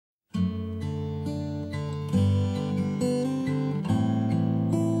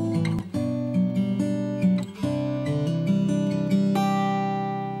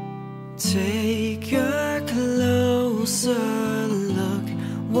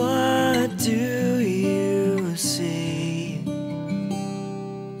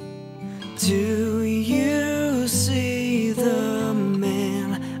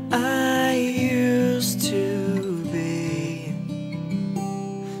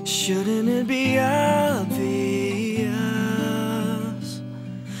Shouldn't it be obvious?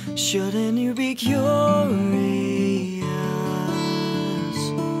 Shouldn't you be curious?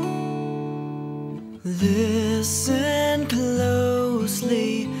 Listen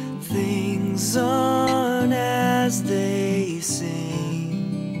closely, things aren't as they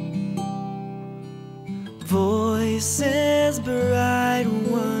seem. Voices bright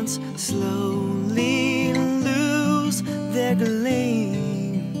once slowly lose their gleam.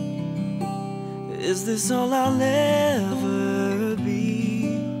 Is this all I'll ever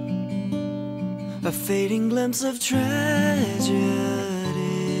be? A fading glimpse of tragedy.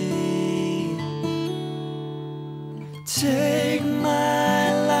 Take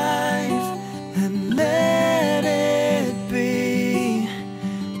my life and let it be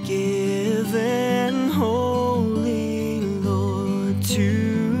given wholly, Lord,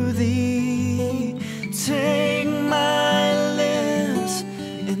 to Thee. Take my lips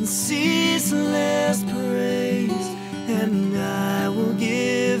in ceaseless praise, and I will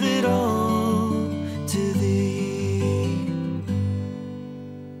give it all to Thee.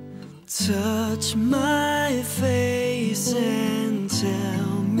 Touch my face and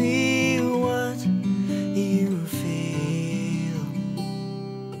tell me what you feel.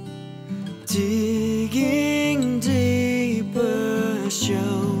 Digging deeper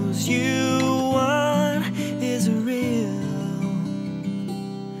shows you what is real.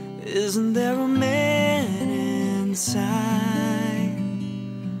 Isn't there a man inside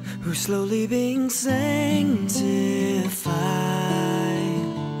who's slowly being sanctified?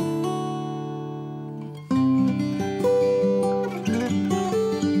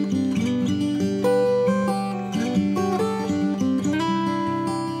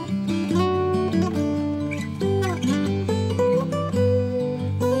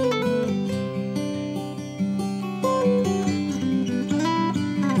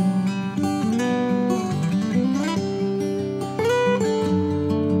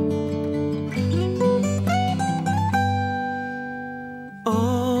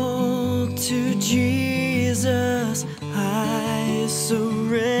 All to Jesus I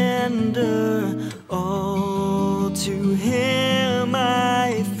surrender, all to Him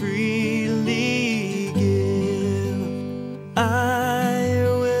I freely give. I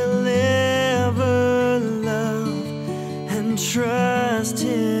will ever love and trust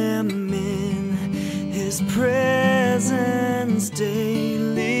Him in His presence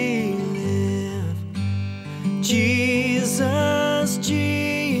daily live. Jesus,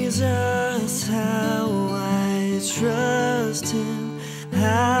 Jesus, how I trust Him,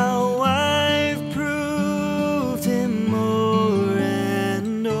 how I've proved Him more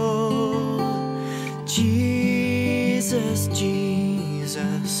and more. Jesus,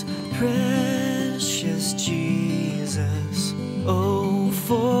 Jesus, precious Jesus, oh,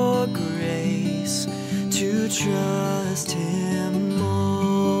 for grace to trust Him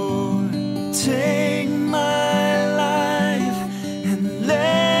more. Take my life and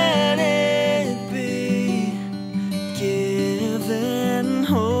let it be given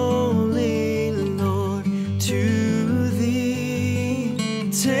wholly, Lord, to Thee.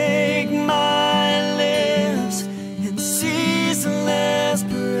 Take my lips in ceaseless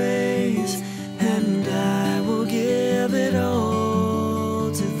praise, and I will give it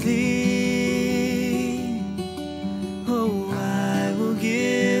all to Thee. Oh, I will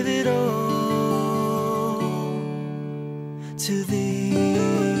give it all to Thee.